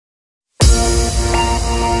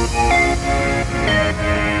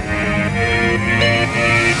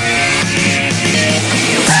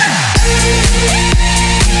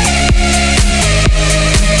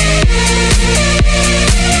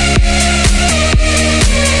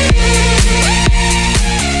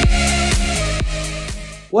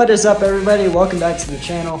What is up, everybody? Welcome back to the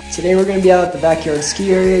channel. Today we're going to be out at the backyard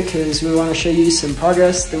ski area because we want to show you some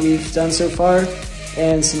progress that we've done so far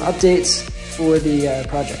and some updates for the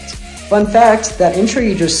project. Fun fact, that intro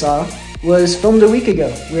you just saw was filmed a week ago,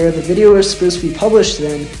 where the video was supposed to be published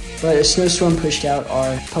then, but a snowstorm pushed out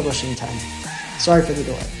our publishing time. Sorry for the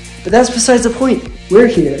delay. But that's besides the point. We're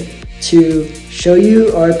here to show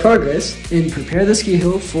you our progress and prepare the ski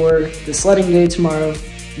hill for the sledding day tomorrow.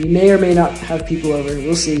 We may or may not have people over,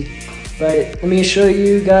 we'll see. But let me show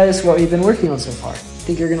you guys what we've been working on so far. I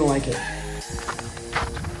think you're gonna like it.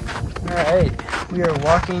 Alright, we are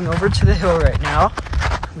walking over to the hill right now.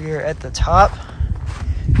 We are at the top,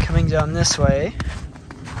 coming down this way.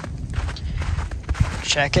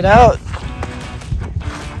 Check it out.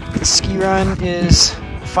 The ski run is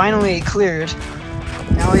finally cleared.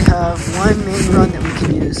 Now we have one main run that we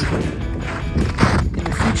can use. In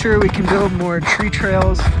the future, we can build more tree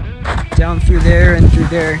trails down through there and through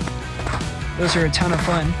there. Those are a ton of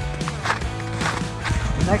fun.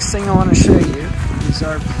 The next thing I want to show you is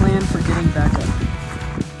our plan for getting back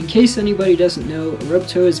up. In case anybody doesn't know, a rope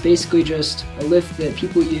tow is basically just a lift that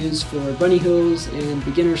people use for bunny hills and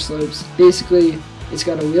beginner slopes. Basically, it's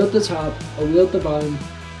got a wheel at the top, a wheel at the bottom,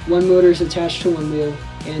 one motor is attached to one wheel,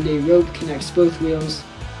 and a rope connects both wheels,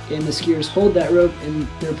 and the skiers hold that rope and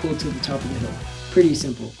they're pulled to the top of the hill. Pretty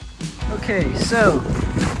simple. Okay, so,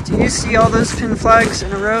 do you see all those pin flags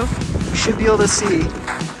in a row? You should be able to see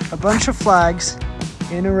a bunch of flags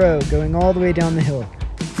in a row going all the way down the hill.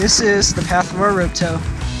 This is the path of our rope tow.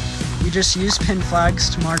 We just use pin flags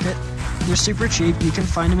to mark it. They're super cheap. You can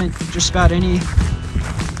find them at just about any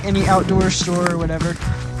outdoor store or whatever.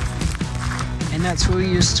 And that's what we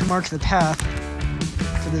use to mark the path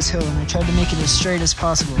for this hill, and I tried to make it as straight as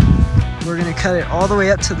possible. We're going to cut it all the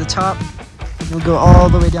way up to the top. We'll go all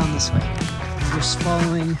the way down this way. Just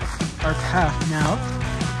following our path now.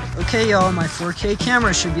 Okay, y'all, my 4K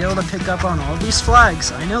camera should be able to pick up on all these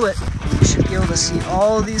flags. I know it. You should be able to see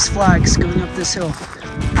all of these flags going up this hill.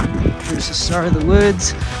 There's the start of the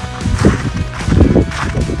woods.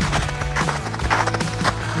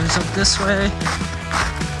 Goes up this way.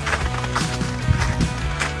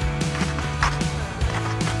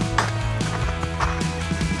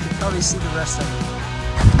 You can probably see the rest of it.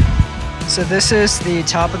 So this is the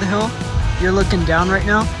top of the hill. You're looking down right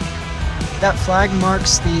now. That flag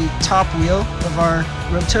marks the top wheel of our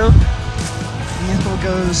rope tow, and the hill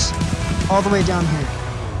goes all the way down here.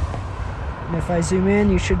 And if I zoom in,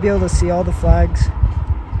 you should be able to see all the flags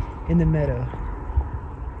in the meadow.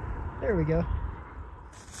 There we go.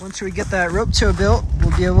 Once we get that rope tow built,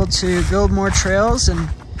 we'll be able to build more trails and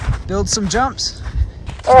build some jumps.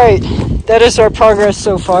 Alright, that is our progress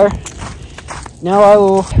so far. Now I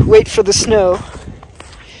will wait for the snow,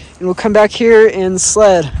 and we'll come back here and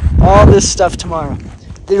sled all this stuff tomorrow.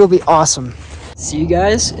 It'll be awesome. See you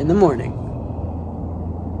guys in the morning.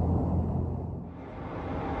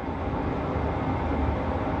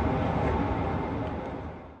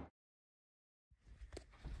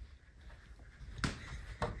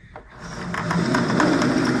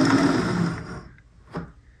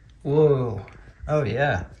 Whoa. Oh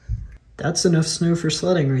yeah. That's enough snow for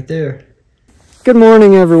sledding right there. Good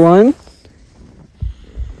morning, everyone.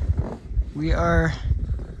 We are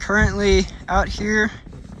currently out here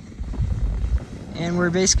and we're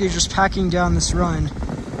basically just packing down this run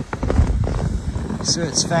so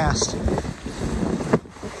it's fast.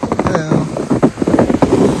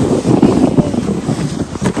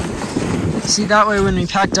 See, that way when we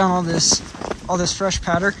pack down all this fresh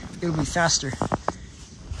powder, it'll be faster.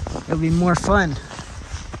 It'll be more fun.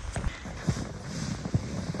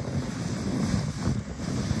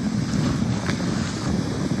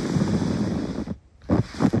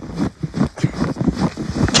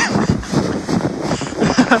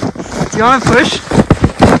 Do you want to push?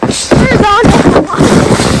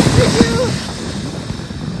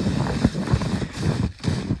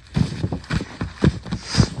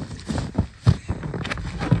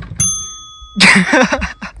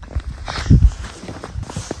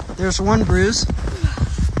 There's one bruise.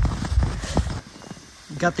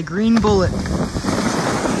 Got the green bullet.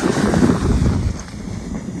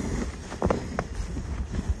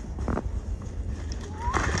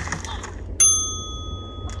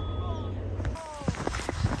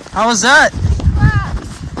 How was that?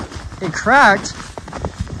 It cracked. It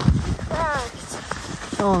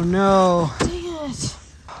cracked. Oh no. Dang it.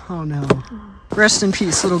 Oh no. Rest in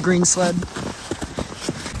peace, little green sled.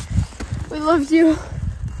 We loved you.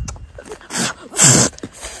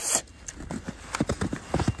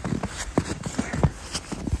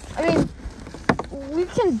 I mean, we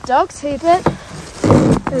can duct tape it.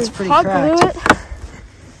 It's pretty hot cracked. glue it.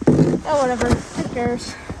 Oh, whatever. Who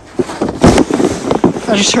cares?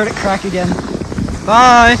 I just heard it crack again.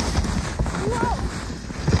 Bye!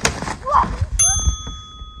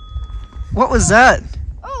 What was that?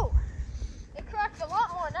 Oh! It cracked a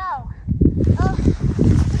lot more now.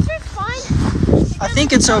 This is fine. I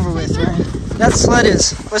think it's over with, Ryan. That sled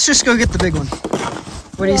is. Let's just go get the big one.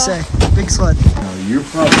 What do you say? Big sled. You're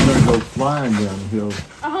probably going to go flying down the hill.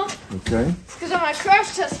 Uh-huh. Okay? It's because of my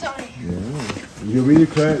crash test dummy. Yeah. You'll be the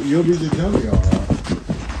dummy, all right.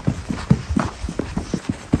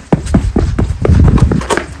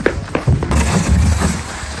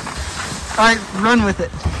 All right, run with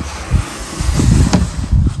it.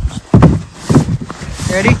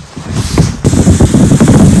 Ready?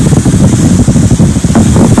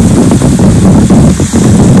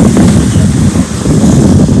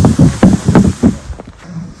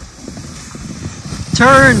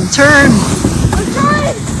 Turn! I'm trying!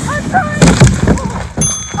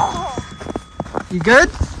 Oh. You good?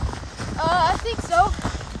 I think so.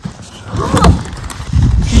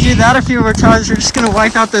 If you do that a few more times, you're just gonna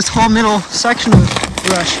wipe out this whole middle section of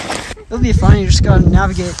brush. It'll be fine, you just gotta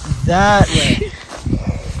navigate that way.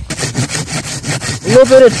 A little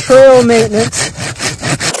bit of trail maintenance.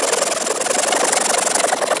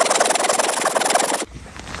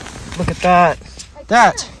 Look at that.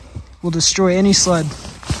 That will destroy any sled.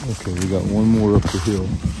 Okay, we got one more up the hill.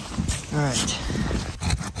 All right.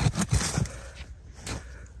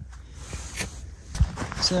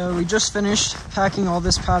 So we just finished packing all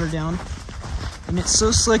this powder down, and it's so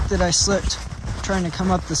slick that I slipped trying to come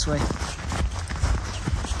up this way.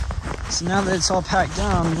 So now that it's all packed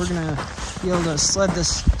down, we're gonna be able to sled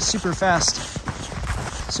this super fast.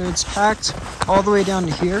 So it's packed all the way down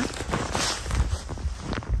to here.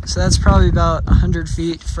 So that's probably about 100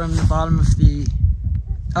 feet from the bottom of the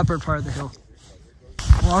upper part of the hill.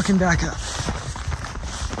 Walking back up.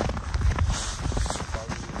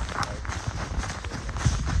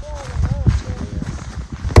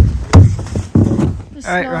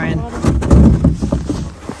 All right, Ryan.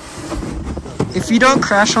 If you don't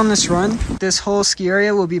crash on this run, this whole ski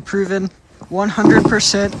area will be proven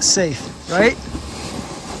 100% safe, right?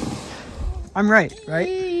 I'm right, right?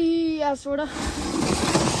 Yeah, sorta.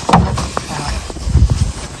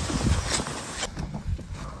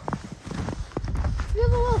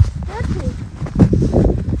 Feels a little sketchy.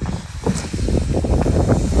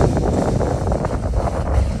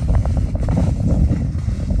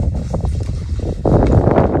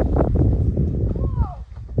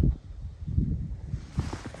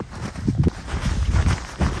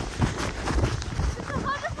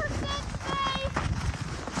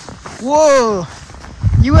 Whoa!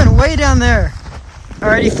 You went way down there.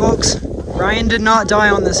 Alrighty, folks. Ryan did not die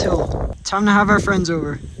on this hill. Time to have our friends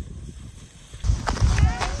over.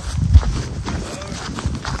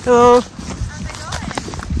 Hello. How's it going?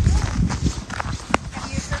 Have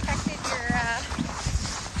you perfected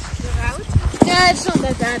your route? Yeah, it's not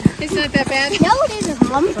that bad. It's not that bad? No, it isn't,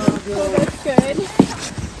 Mom. Oh, that's good.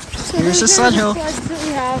 So Here's the sled hill. Sleds that we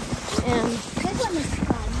have, and This one is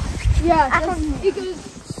fun. yeah, it goes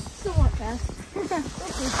somewhat fast.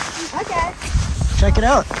 Okay. Check it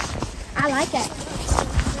out. I like it.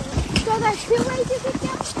 So there's two ways you can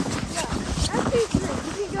go? Yeah. Actually, three.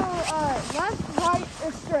 You can go left, right,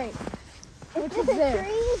 or straight. Which is there.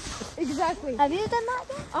 Exactly. Have you done that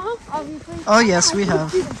yet? Obviously. Oh yes, we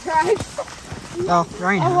have. See the tracks. Oh,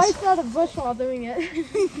 Ryan I has. wiped out a bush while doing it.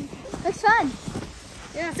 That's fun.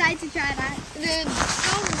 Yeah. Excited to try that. And then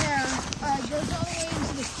down there goes all the way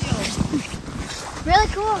into the field. Really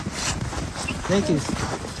cool. Thank you.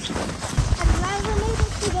 Have you ever made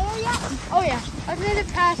it to there yet? Oh yeah, I've made it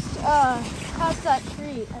past that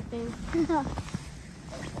tree, I think.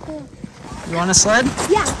 You want a sled?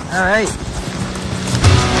 Yeah. All right.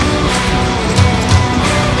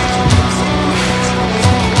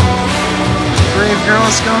 Brave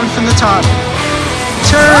girl's going from the top.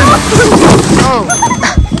 Turn! Oh!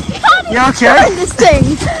 You okay? This thing.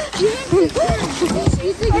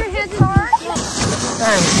 You think your hands are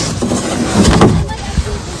Alright.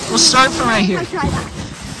 We'll start from right here. I'll try that.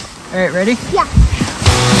 Alright, ready? Yeah.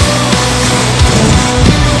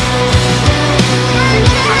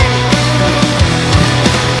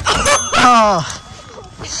 Oh!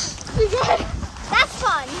 That's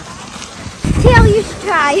fun. Tail, you should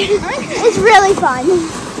try. It's really fun.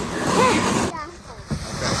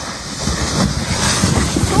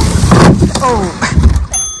 Oh!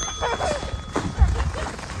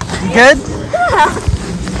 You good?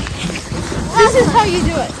 This is how you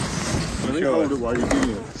do it. Let me hold it while you're doing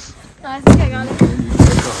it. No, I think I got it.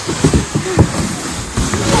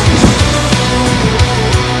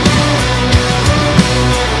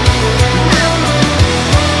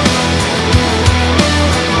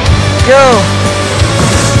 go!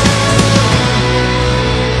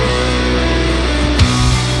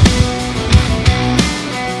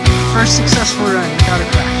 First successful run without a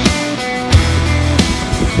crash.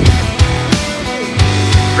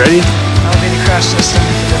 Ready? I'll be the crash test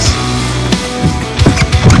dummy for this.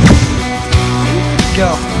 Go.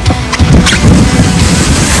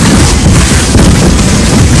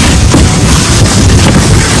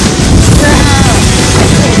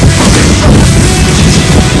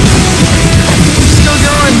 Still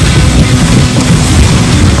going.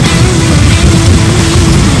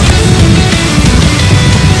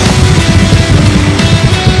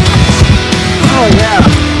 Oh yeah.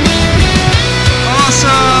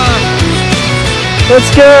 Awesome.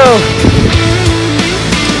 Let's go.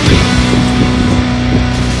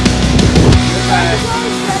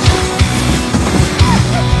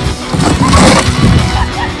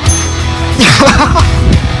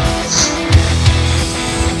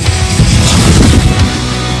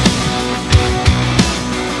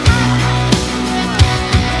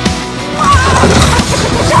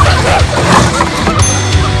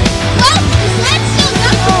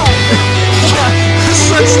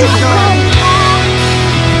 Let's still going.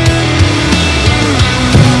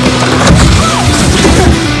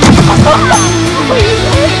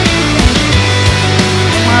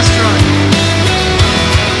 Last run.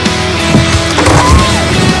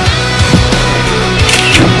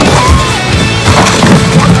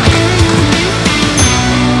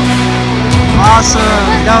 Awesome.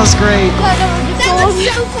 That was great. That was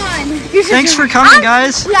so fun. Thanks for coming,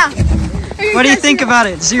 guys. Yeah. What do you think about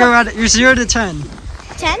it? You're 0 to 10.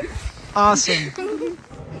 10? Awesome.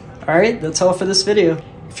 Alright, that's all for this video.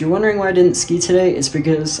 If you're wondering why I didn't ski today, it's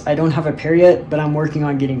because I don't have a pair yet, but I'm working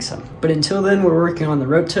on getting some. But until then, we're working on the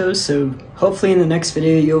rope toes, so hopefully in the next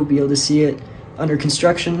video you'll be able to see it under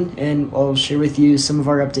construction, and I'll share with you some of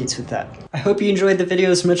our updates with that. I hope you enjoyed the video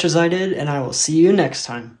as much as I did, and I will see you next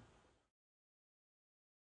time.